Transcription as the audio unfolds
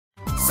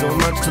so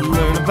much to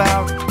learn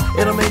about.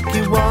 It'll make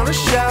you wanna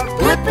shout,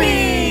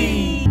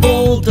 Blippi!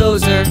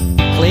 Bulldozer,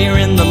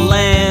 clearing the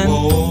land.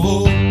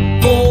 Whoa,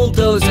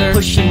 Bulldozer,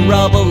 pushing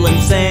rubble and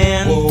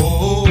sand.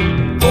 whoa,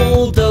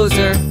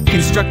 Bulldozer,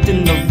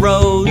 constructing the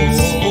roads.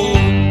 whoa.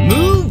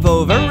 Move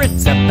over,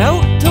 it's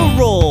about to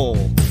roll.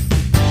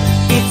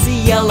 It's a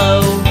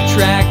yellow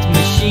tracked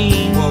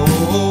machine,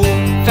 Whoa,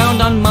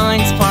 found on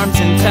mines, farms,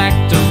 and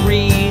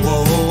factories.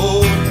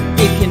 whoa,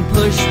 It can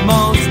push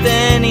most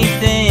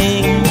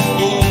anything.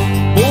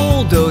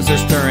 Bulldozer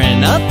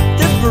stirring up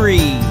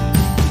debris.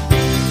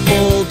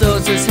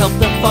 Bulldozers help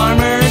the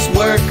farmers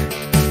work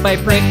by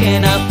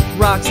breaking up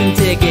rocks and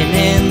digging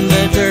in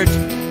the dirt.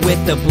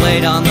 With the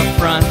blade on the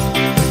front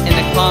and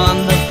a claw on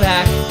the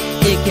back,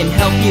 it can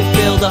help you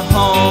build a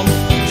home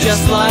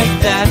just like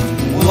that.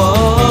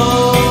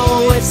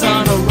 Whoa, it's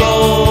on a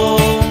roll,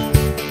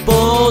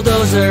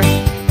 bulldozer.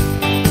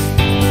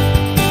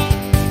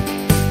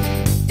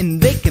 And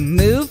they can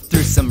move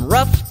through some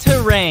rough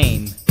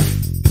terrain.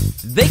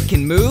 They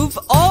can move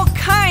all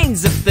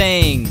kinds of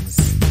things.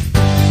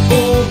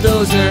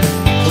 Bulldozer,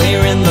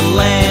 clearing the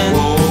land.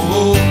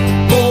 whoa,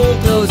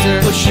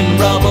 Bulldozer, pushing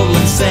rubble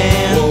and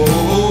sand.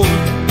 whoa,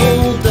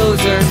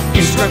 Bulldozer,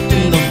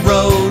 constructing the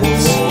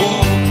roads.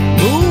 whoa.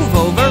 Move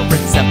over,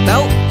 it's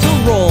about to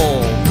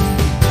roll.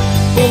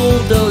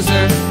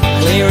 Bulldozer,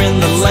 clearing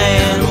the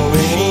land.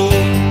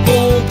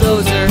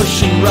 Bulldozer,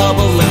 pushing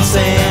rubble and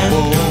sand.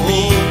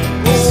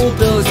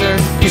 Bulldozer,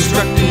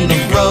 constructing the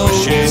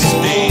roads.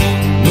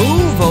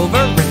 Move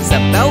over, it's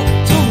about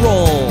to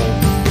roll.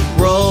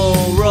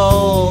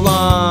 Roll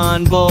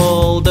on,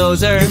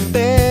 bulldozer.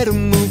 Better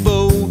move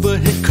over,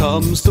 here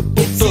comes the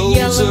It's a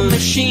yellow bulldozer.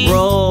 machine.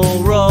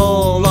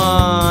 Roll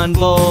on,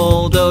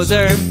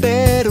 bulldozer.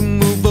 Better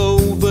move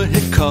over,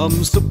 here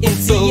comes the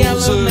It's a yellow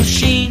bulldozer.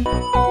 machine.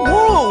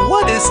 Whoa,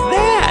 what is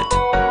that?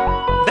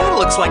 That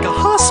looks like a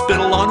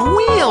hospital on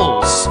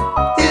wheels.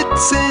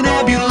 It's an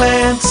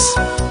ambulance.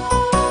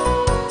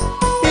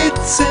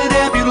 It's an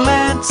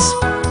ambulance.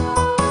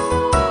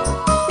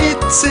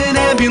 It's an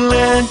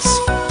ambulance.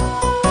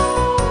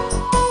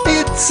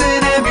 It's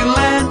an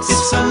ambulance.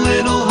 It's a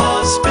little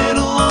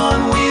hospital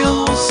on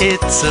wheels.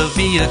 It's a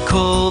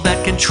vehicle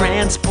that can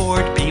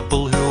transport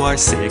people who are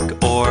sick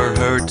or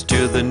hurt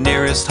to the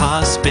nearest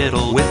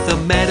hospital, with a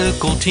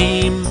medical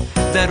team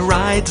that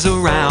rides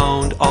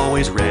around,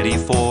 always ready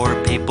for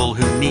people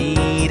who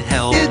need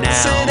help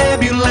It's now. an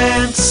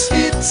ambulance.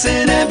 It's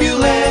an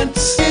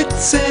ambulance.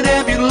 It's an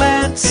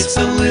ambulance. It's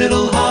a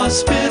little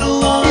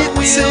hospital on wheels.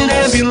 It's an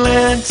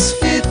ambulance.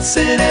 It's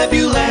an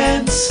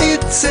ambulance.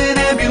 It's an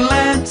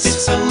ambulance.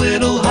 It's a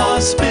little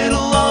hospital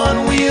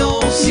on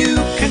wheels. You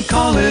can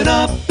call it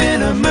up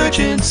in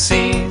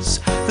emergencies.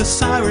 The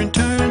siren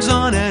turns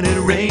on and it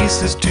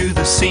races to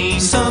the scene.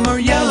 Some are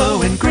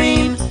yellow and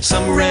green,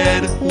 some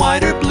red,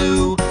 white or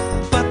blue,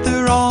 but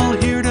they're all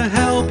here to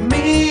help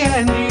me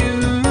and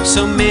you.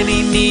 So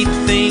many neat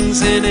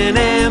things in an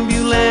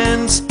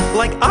ambulance,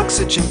 like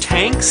oxygen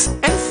tanks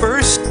and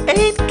first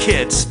aid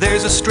kits.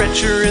 There's a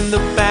stretcher in the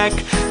back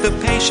the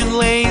patient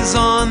lays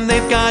on.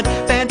 They've got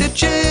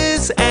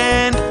bandages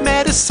and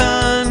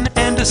medicine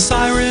and a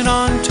siren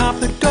on top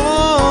that goes.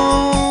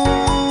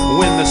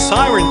 When the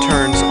siren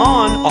turns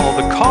on, all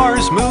the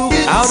cars move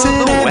out of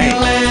the way.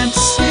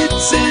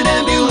 It's an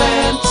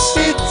ambulance.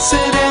 It's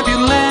an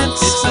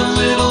ambulance. It's a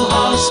little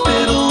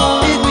hospital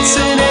on wheels. It's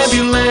an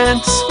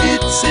ambulance.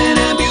 It's an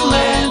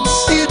ambulance.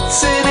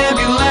 It's an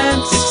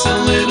ambulance. It's a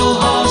little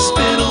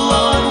hospital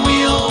on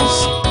wheels.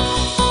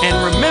 And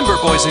remember,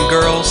 boys and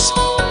girls,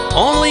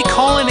 only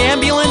call an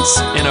ambulance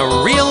in a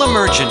real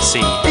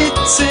emergency.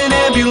 It's an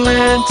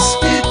ambulance.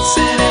 It's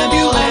an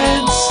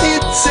ambulance.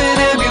 It's an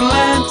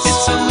ambulance.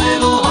 It's a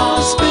little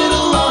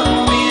hospital on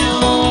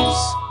wheels.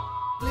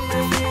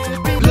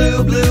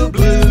 Blue, blue,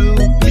 blue,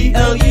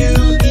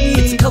 B-L-U-E.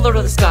 It's the color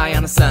of the sky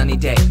on a sunny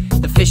day.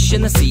 The fish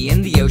in the sea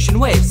and the ocean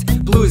waves.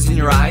 Blue is in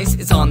your eyes,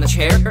 it's on the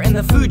chair, and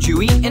the food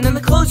you eat, and in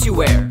the clothes you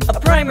wear. A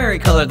primary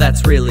color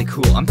that's really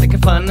cool. I'm thinking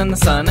fun and the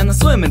sun and the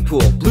swimming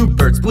pool.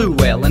 Bluebirds, blue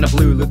whale, and a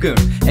blue lagoon.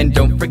 And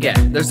don't forget,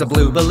 there's a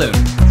blue balloon.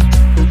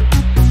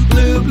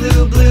 Blue,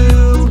 blue,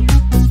 blue,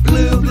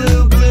 blue,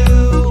 blue,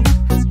 blue,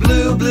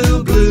 blue,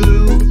 blue,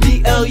 blue,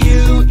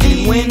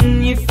 B-L-U-E.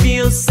 When you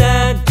feel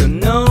sad, don't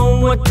know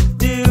what to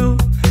do,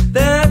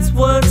 that's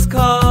what's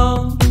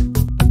called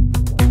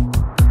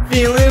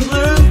feeling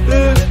blue.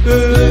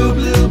 Blue,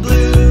 blue,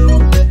 blue,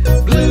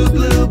 blue,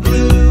 blue, blue,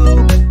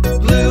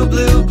 blue,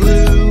 blue,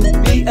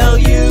 blue,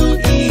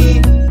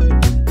 B-L-U-E.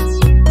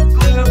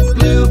 Blue,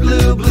 blue,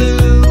 blue,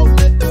 blue,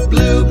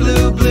 blue,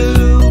 blue,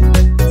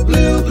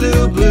 blue,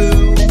 blue,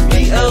 blue,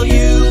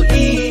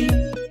 B-L-U-E.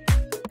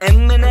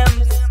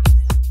 M&M's,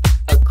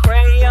 a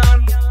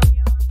crayon,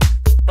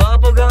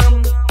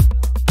 bubblegum,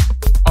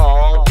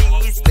 all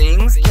these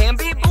things can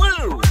be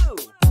blue.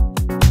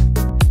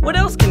 What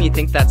else can you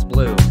think that's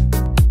blue?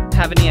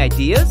 Have any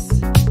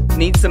ideas?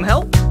 Need some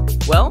help?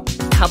 Well,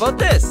 how about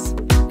this?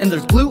 And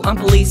there's blue on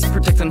police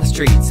protecting the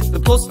streets, the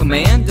postal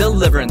man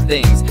delivering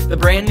things, the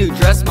brand new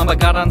dress mama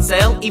got on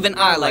sale. Even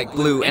I like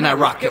blue and I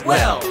rock it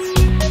well.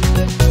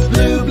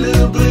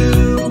 blue,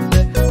 blue,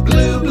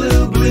 blue,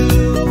 blue,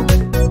 blue,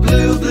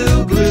 blue,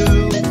 blue,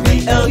 blue,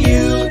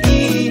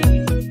 B-L-U-E.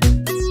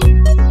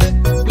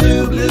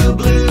 Blue, blue,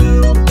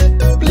 blue,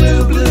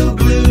 blue, blue,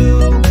 blue,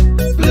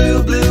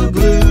 blue, blue,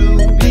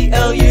 blue,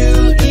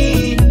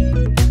 B-L-U-E.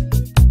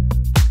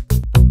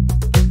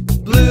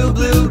 Blue,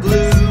 blue,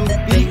 blue,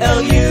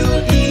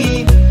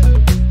 B-L-U-E.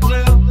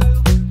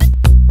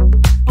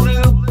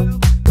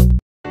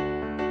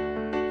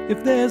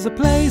 If there's a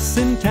place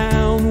in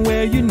town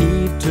where you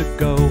need to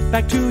go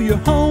back to your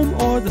home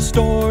or the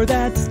store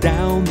that's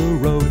down the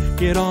road,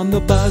 get on the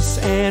bus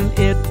and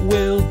it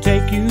will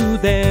take you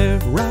there.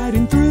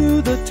 Riding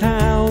through the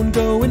town,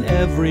 going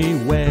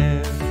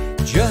everywhere.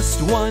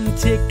 Just one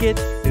ticket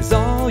is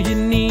all you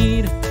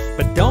need,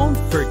 but don't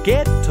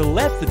forget to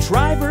let the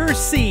driver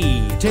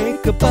see.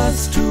 Take a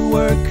bus to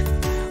work,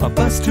 a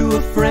bus to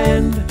a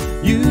friend.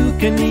 You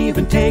can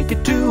even take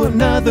it to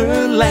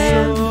another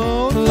land.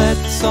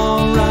 Let's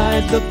all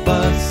ride the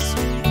bus.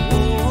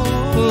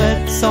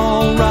 Let's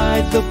all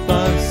ride the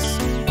bus.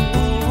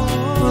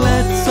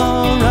 Let's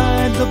all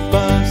ride the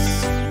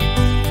bus.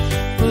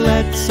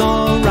 Let's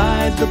all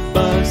ride the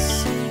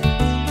bus.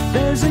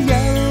 There's a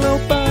yellow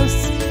bus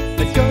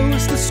that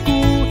goes to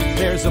school.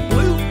 There's a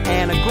blue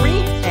and a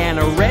green and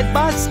a red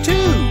bus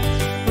too.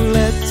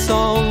 Let's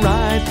all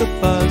ride the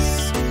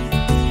bus.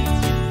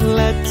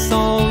 Let's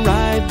all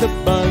ride the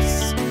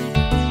bus.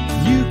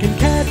 You can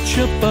catch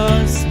a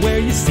bus where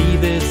you see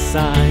this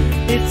sign.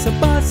 It's a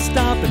bus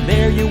stop and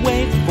there you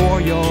wait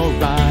for your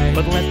ride.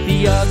 But let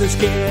the others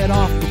get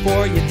off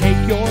before you take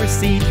your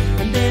seat.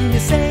 And then you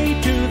say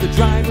to the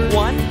driver,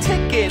 "One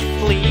ticket,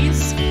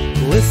 please."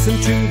 Listen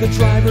to the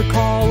driver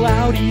call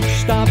out each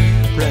stop.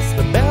 Press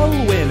the bell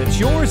when it's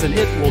yours and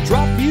it will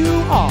drop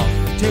you off.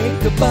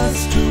 Take a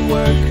bus to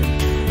work,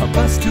 a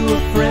bus to a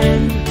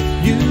friend.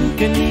 You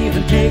can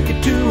even take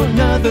it to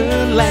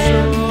another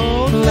land.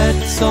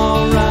 Let's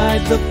all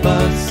ride the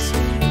bus.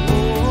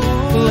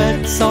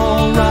 Let's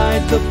all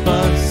ride the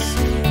bus.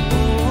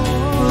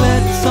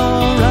 Let's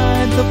all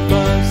ride the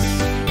bus.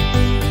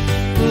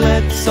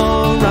 Let's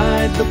all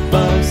ride the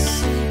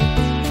bus.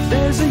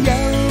 There's a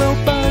yellow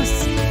bus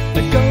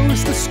that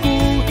goes to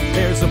school.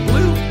 There's a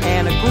blue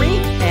and a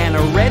green and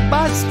a red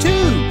bus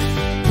too.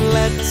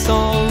 Let's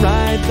all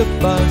ride the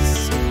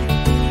bus.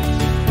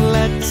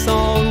 Let's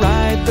all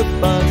ride the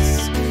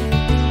bus.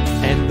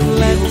 And the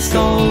let's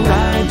all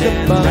ride the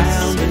bus.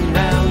 Round and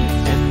round.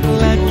 And the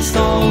let's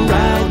all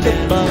ride the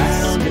bus.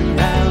 Round and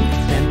round.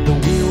 And the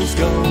wheels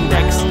go round.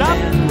 Next stop,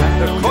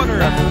 the corner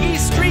of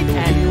East Street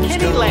and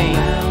Kinney Lane.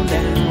 Round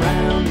and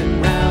round and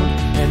round.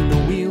 And the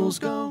wheels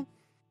go.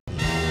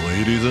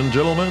 Ladies and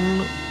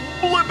gentlemen,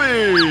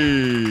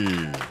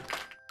 Blippi!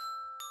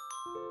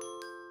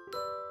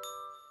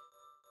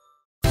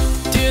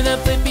 Do the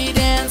Blippi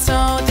dance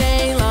all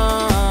day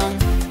long.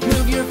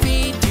 Move your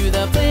feet to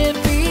the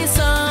Blippi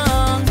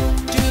song.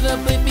 Do the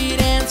Blippi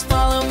dance,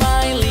 follow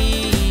my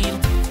lead.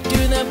 Do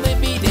the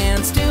Blippi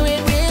dance, do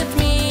it with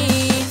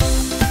me.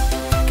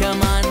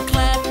 Come on,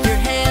 clap your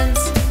hands.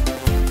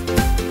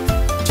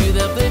 Do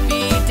the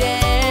Blippi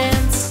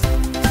dance.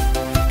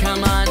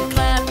 Come on,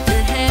 clap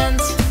your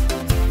hands.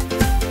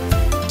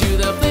 Do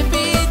the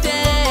Blippi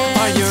dance.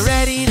 Are you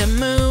ready to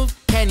move?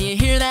 Can you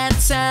hear that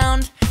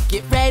sound?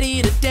 Get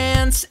ready to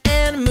dance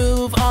and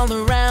move all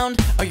around.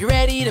 Are you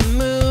ready to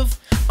move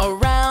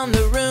around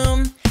the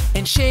room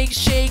and shake,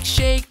 shake,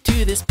 shake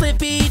to this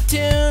Blippi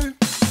tune?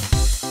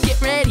 Get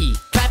ready,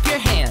 clap your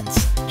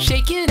hands,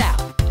 shake it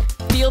out.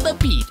 Feel the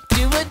beat,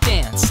 do a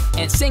dance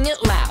and sing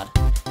it loud.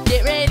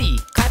 Get ready,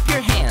 clap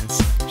your hands,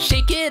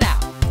 shake it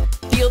out.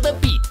 Feel the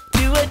beat,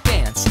 do a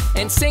dance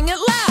and sing it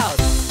loud.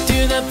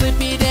 Do the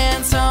Blippi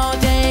dance all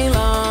day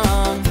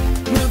long.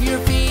 Move your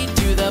feet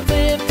to the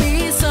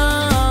Blippi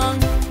song.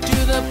 Do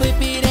the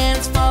Blippi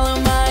dance, follow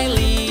my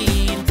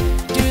lead.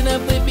 Do the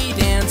Blippi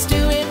dance,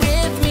 do it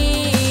with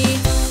me.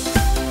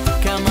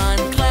 Come on,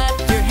 clap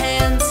your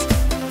hands.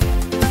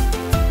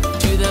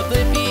 Do the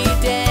Blippi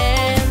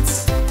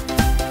dance.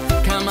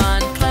 Come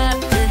on,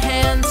 clap your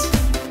hands.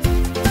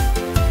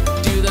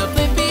 Do the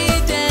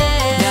Blippi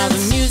dance. Now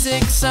the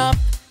music's up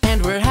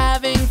and we're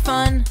having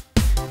fun.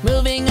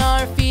 Moving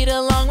our feet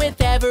along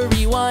with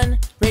everyone.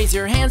 Raise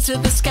your hands to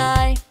the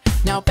sky.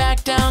 Now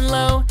back down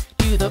low.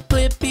 Do the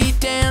Blippi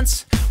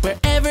dance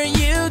wherever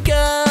you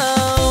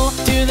go.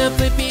 Do the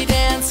Blippi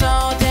dance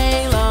all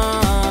day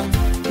long.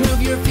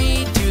 Move your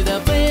feet to the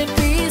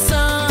Blippi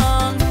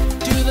song.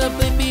 Do the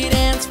Blippi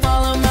dance,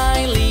 follow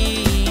my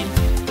lead.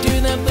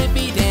 Do the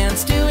Blippi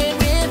dance, do it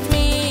with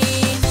me.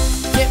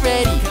 Get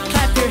ready,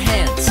 clap your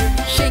hands,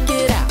 shake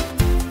it out.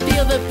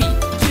 Feel the beat,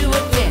 do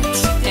a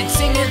dance and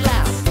sing it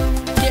loud.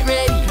 Get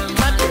ready,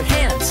 clap your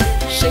hands,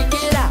 shake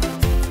it out.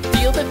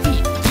 Feel the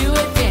beat, do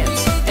a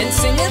dance and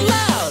sing it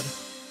loud.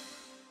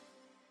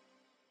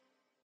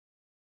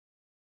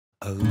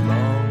 A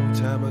long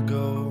time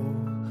ago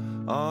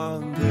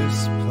on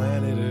this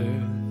planet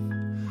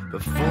Earth,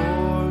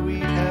 before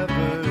we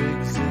ever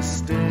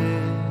existed,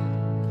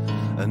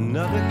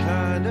 another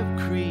kind of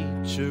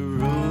creature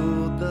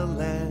ruled the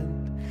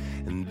land.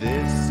 And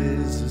this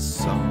is a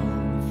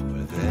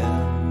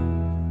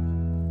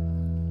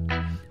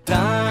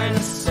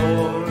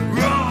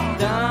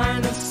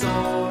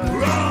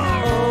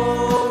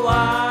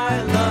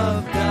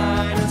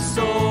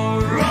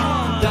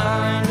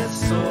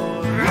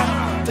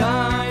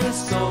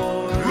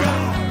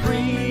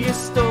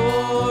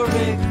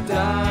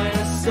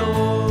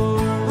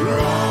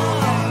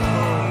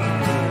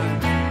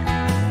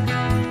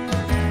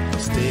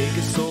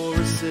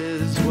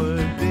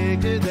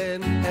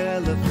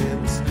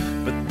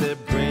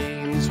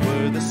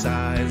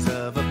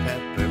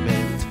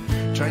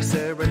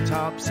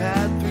Triceratops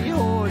had 3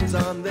 horns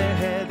on their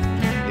head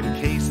in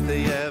case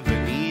they ever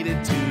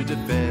needed to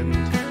defend.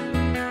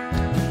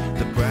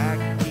 The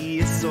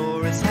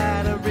Brachiosaurus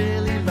had a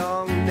really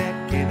long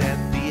neck, and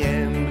at the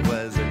end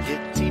was an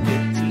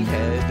itty-bitty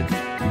head.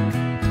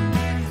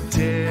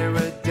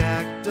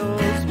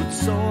 Pterodactyls would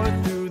soar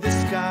through the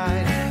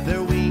sky.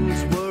 Their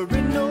wings were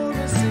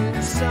enormous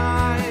in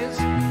size,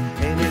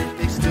 and if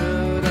they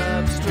stood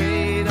up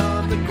straight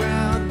on the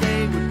ground,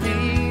 they would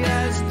be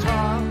as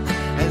tall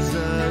as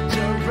a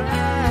giraffe.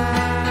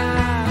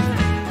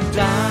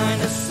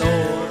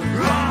 Dinosaur,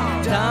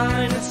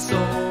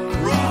 dinosaur,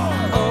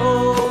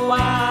 oh,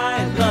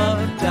 I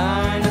love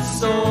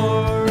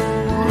dinosaurs.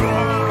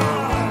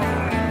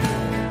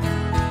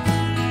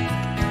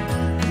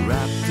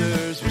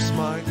 Raptors were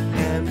smart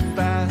and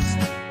fast,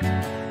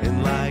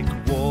 and like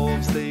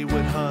wolves they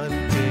would hunt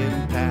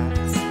in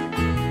packs.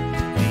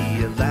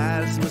 The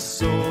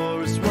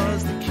Elasmosaurus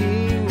was the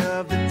king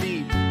of the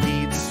deep.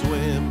 He'd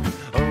swim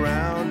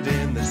around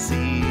in the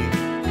sea.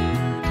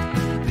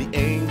 The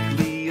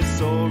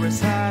Ankylosaurus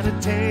had a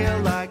tail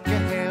like a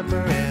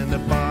hammer and a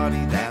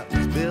body that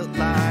was built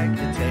like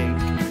a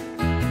tank.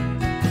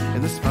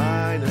 And the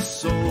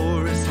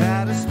Spinosaurus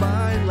had a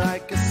spine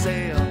like a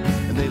sail,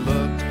 and they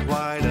looked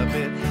quite a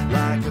bit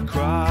like a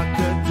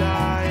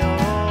crocodile.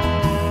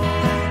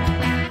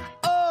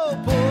 Oh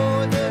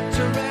boy, the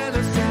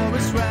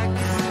Tyrannosaurus Rex,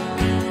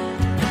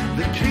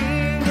 the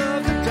king of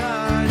the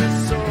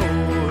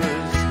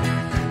dinosaurs.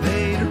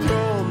 They'd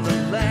roam the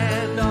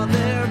land on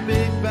their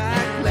big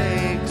back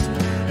legs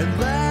and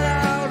let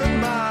out a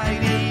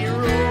mighty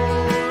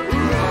roar.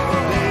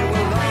 They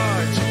were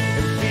large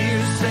and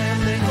fierce, and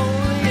they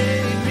only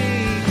ate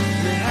meat.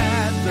 They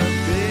had the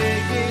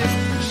biggest,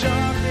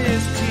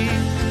 sharpest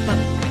teeth. But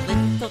my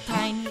little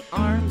tiny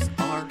arms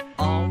are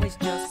always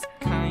just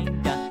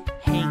kinda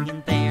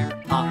hanging there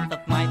off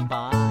of my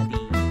body.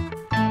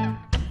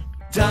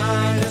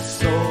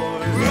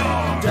 Dinosaurs,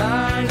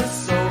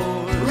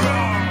 dinosaurs,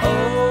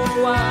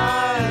 oh, I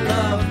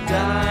love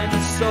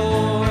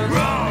dinosaurs.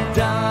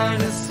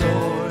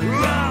 Dinosaurs,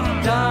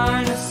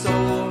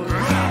 dinosaurs,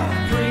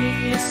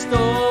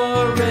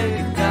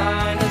 prehistoric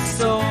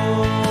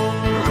dinosaurs.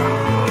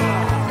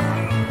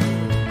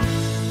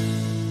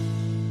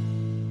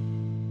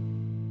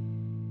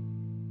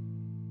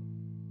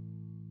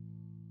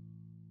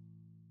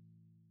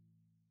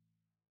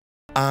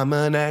 I'm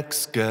an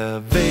excavator,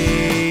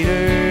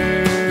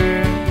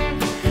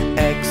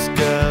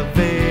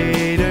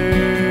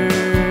 excavator.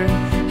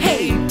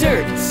 Hey,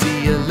 dirt!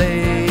 See you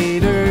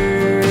later.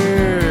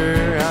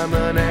 I'm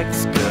an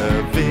excavator.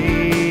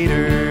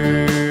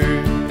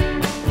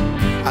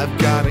 I've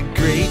got a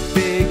great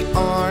big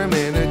arm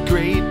and a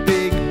great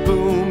big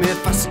boom.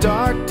 If I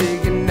start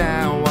digging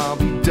now, I'll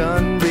be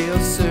done real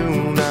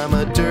soon. I'm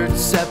a dirt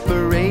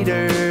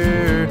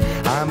separator.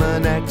 I'm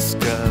an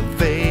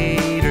excavator.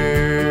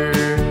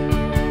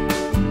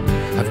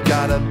 I've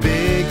got a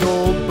big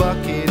old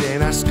bucket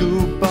and I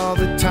scoop all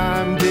the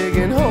time,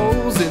 digging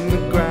holes in the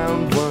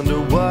ground,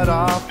 wonder what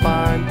I'll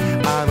find.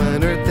 I'm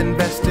an earth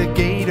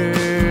investigator.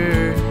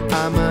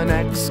 I'm an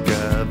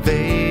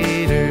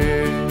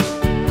excavator.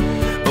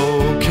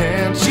 Oh,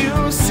 can't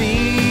you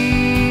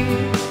see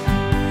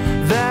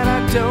that I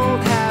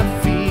don't have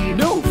feet?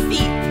 No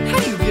feet! How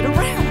do you get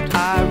around?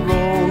 I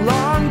roll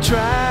on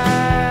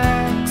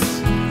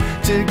tracks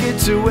to get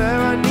to where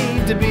I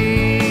need to be.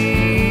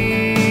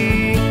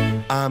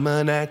 I'm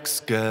an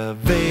excavator,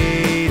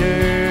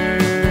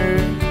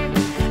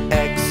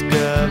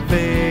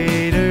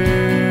 excavator.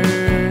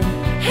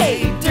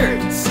 Hey,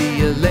 dirt! See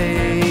you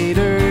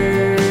later.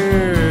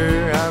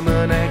 I'm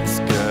an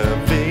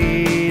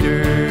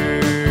excavator.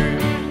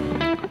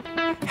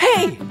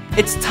 Hey!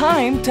 It's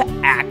time to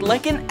act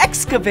like an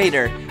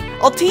excavator.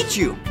 I'll teach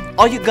you.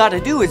 All you gotta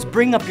do is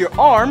bring up your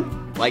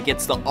arm, like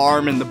it's the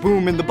arm in the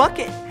boom in the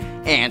bucket,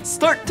 and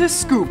start to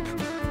scoop.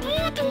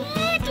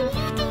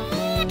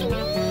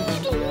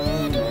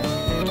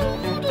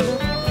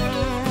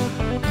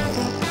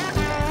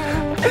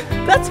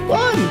 That's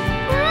fun!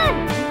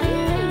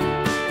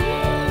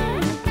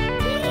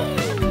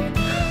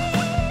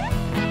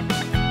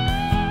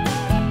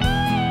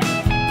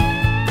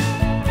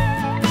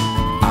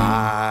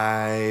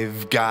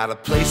 I've got a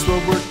place where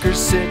workers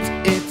sit.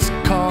 It's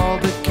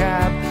called a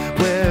cab,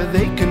 where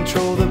they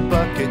control the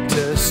bucket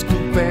to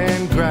scoop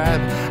and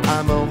grab.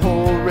 I'm a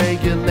hole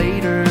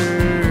regulator.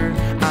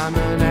 I'm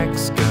an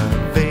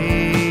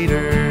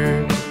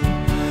excavator.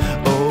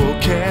 Oh,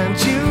 can't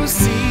you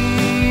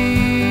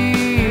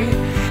see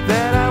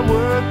that I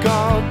work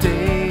all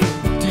day?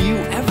 Do you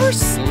ever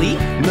sleep?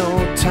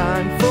 No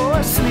time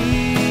for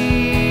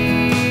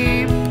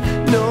sleep,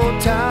 no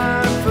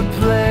time for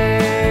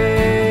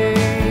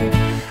play.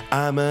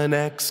 I'm an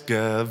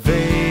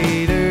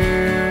excavator,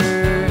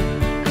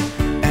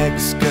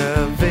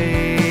 excavator.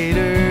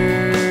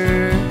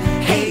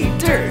 Hey,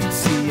 dirt!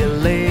 See you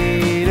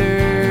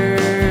later.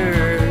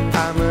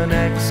 I'm an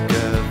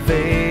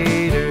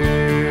excavator,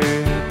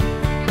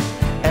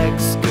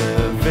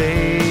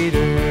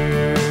 excavator,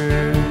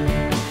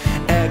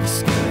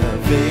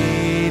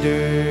 excavator.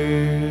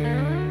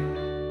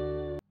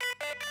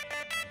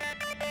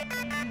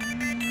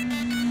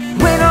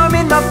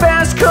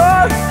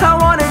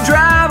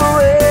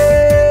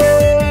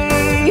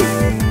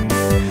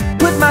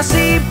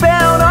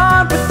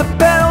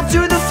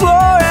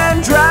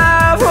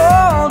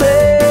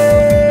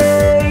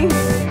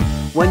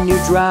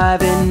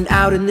 Riding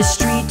out in the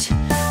street,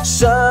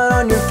 sun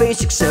on your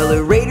face,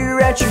 accelerator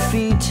at your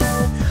feet.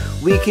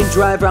 We can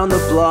drive round the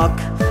block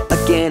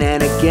again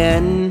and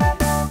again.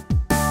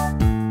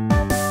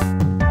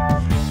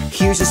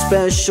 Here's a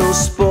special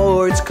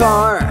sports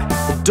car.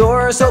 The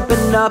doors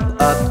open up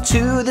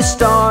to the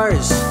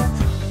stars.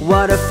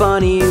 What a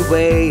funny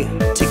way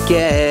to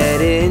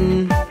get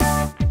in.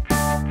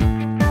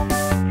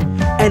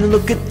 And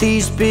look at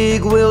these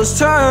big wheels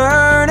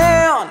turning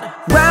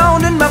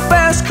round in my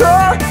fast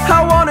car.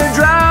 I wanna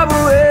drive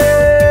away.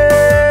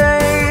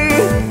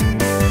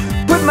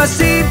 Put my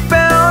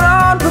seatbelt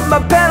on, put my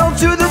pedal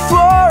to the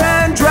floor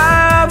and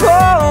drive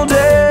all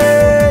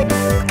day.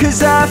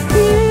 'Cause I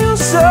feel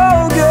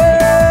so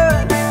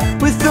good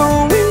with the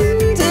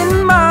wind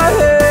in my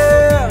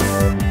hair.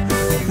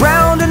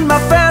 Round in my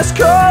fast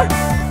car,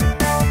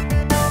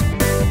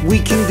 we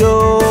can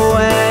go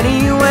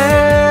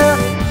anywhere.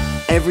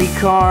 Every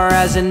car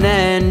has an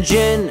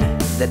engine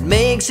that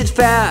makes it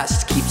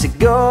fast, keeps it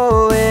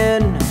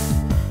going.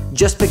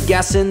 Just put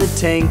gas in the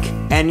tank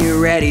and you're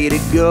ready to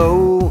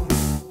go.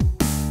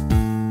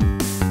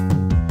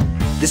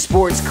 The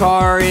sports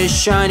car is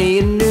shiny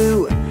and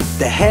new.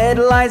 The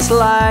headlights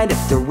light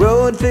up the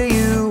road for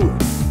you.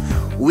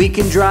 We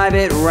can drive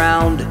it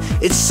round,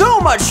 it's so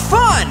much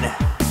fun!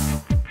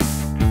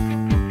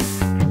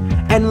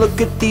 And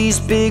look at these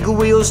big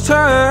wheels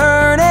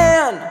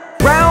turning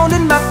round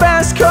in my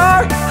fast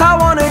car. I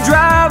wanna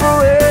drive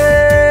away.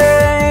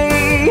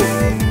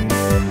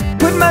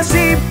 Put my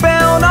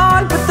seatbelt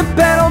on, put the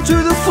pedal to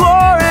the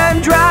floor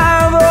and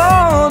drive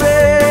all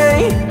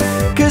day.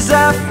 'Cause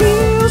I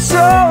feel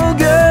so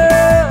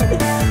good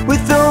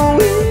with the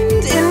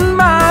wind in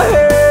my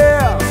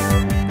hair.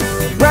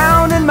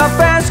 Round in my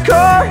fast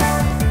car,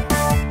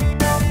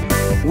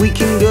 we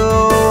can go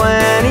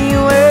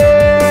anywhere.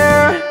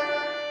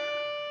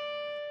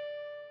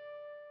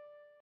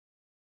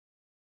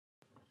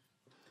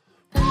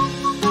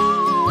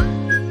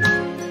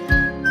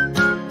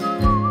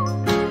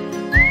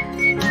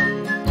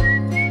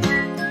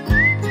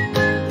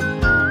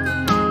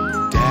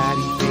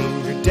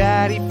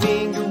 Daddy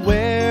finger,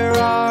 where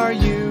are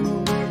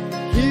you?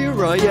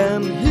 Here I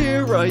am,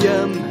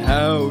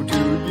 how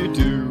do you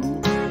do?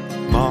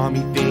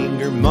 Mommy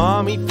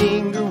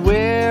finger,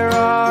 where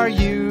are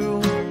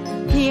you?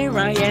 Here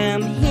I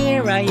am,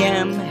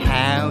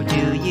 how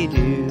do you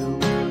do?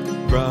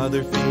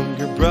 Brother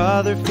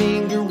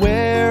finger,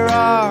 where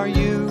are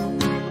you?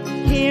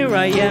 Here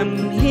I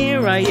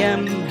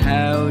am,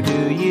 how do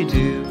you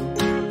do?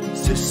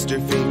 Sister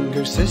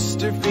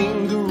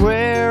finger,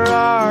 where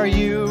are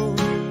you?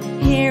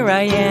 Here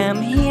I am,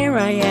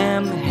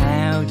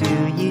 how do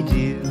you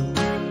do?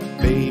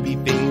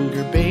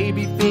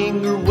 Baby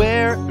finger,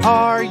 where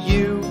are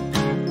you?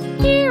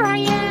 Here I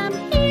am,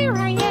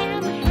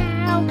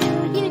 how do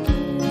you do?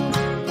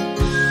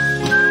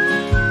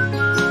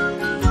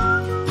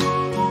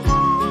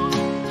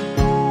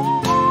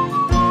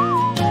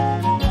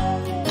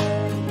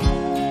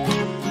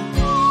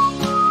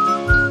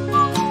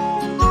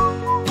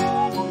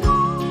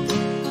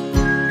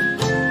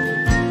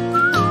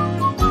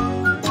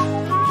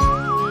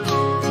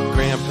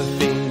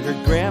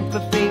 Grandpa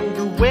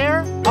finger,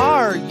 where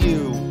are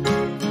you?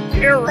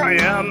 Here I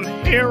am,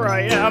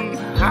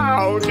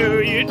 how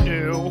do you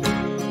do?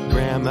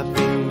 Grandma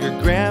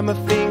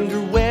finger,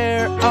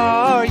 where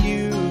are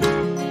you?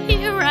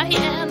 Here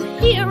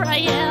I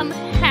am,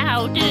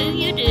 how do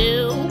you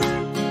do?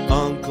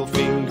 Uncle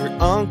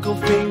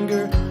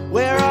finger,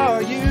 where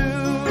are you?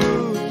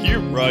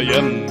 Here I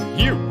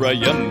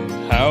am,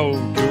 how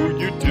do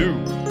you do?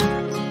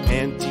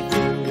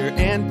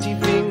 Auntie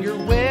finger,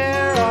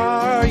 where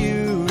are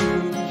you?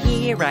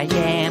 Here I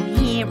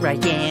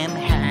am,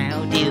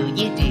 how do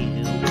you do?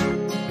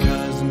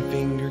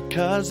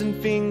 Cousin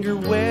finger,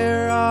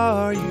 where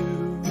are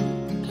you?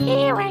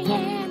 Here I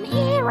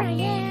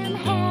am,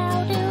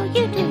 how do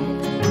you do?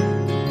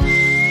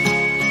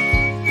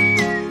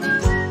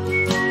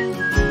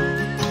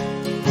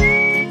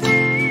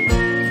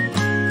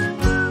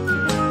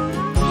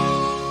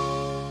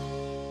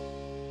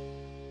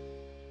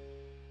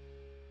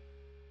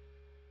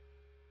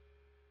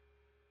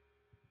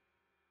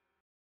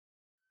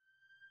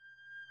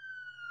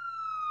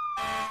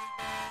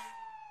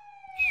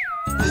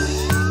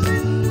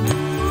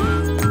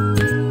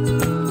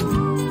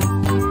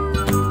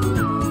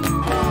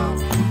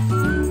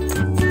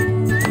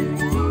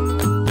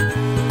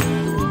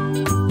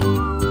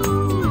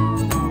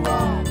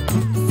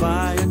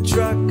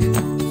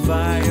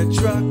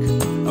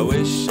 I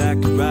wish I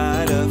could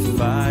ride a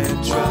fire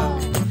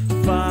truck.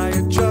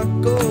 Fire truck,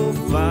 oh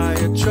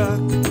fire truck.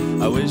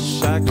 I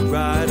wish I could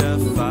ride a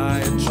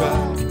fire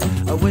truck.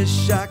 I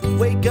wish I could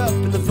wake up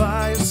in the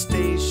fire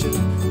station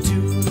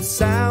to the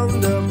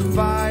sound of the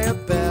fire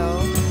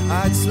bell.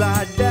 I'd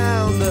slide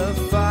down the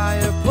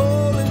fire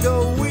pole and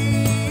go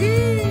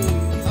wee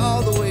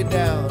all the way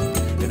down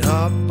and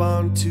hop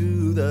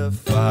onto the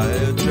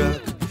fire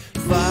truck.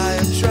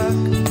 Fire truck,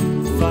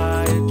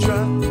 fire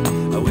truck.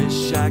 I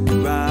wish I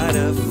could ride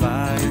a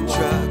fire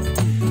truck.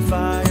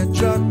 Fire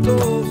truck,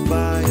 oh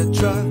fire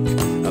truck.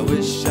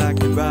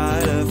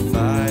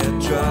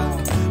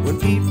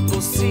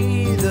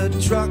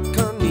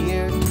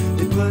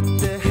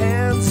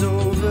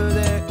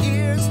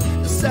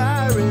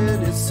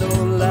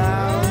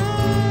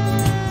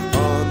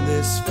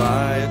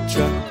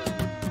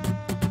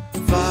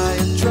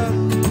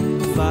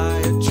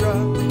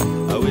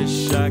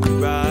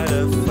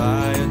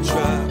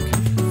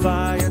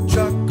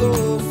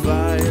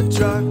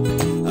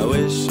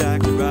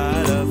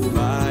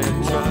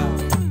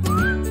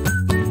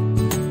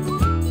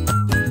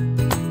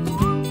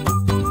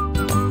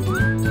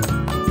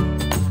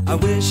 I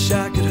wish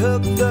I could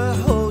hook the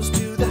hose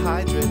to the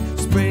hydrant,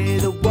 spray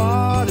the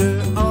water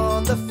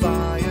on the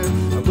fire.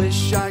 I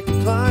wish I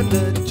could climb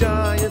the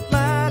giant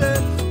ladder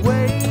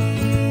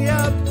way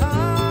up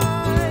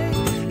high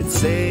and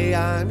say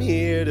I'm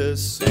here to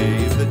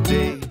save the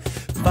day.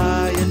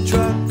 Fire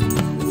truck,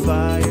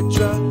 fire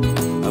truck,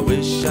 I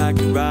wish I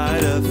could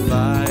ride a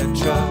fire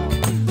truck.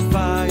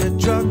 Fire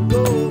truck,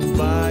 oh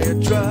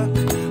fire truck,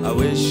 I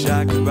wish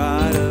I could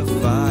ride a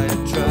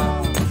fire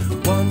truck.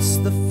 Once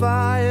the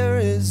fire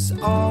is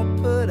all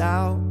put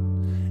out,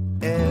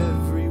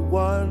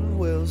 everyone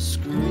will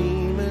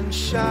scream and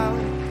shout,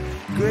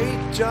 great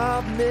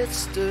job,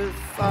 Mr.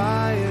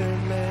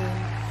 Fireman.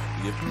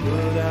 You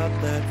put out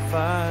that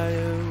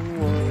fire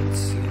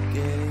once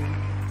again.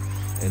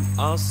 And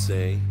I'll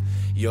say,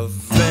 you're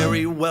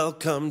very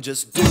welcome,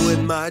 just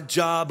doing my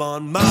job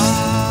on mine.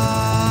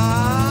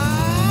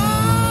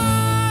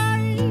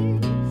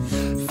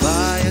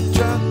 Fire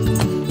truck,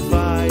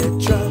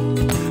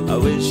 I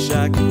wish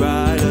I could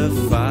ride a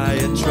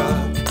fire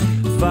truck.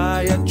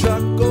 Fire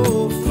truck,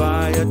 oh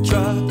fire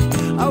truck,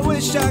 I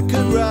wish I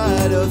could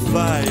ride a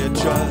fire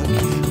truck.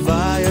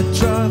 Fire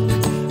truck,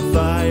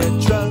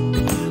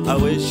 I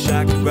wish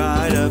I could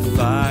ride a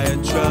fire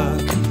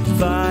truck.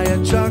 Fire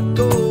truck,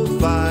 oh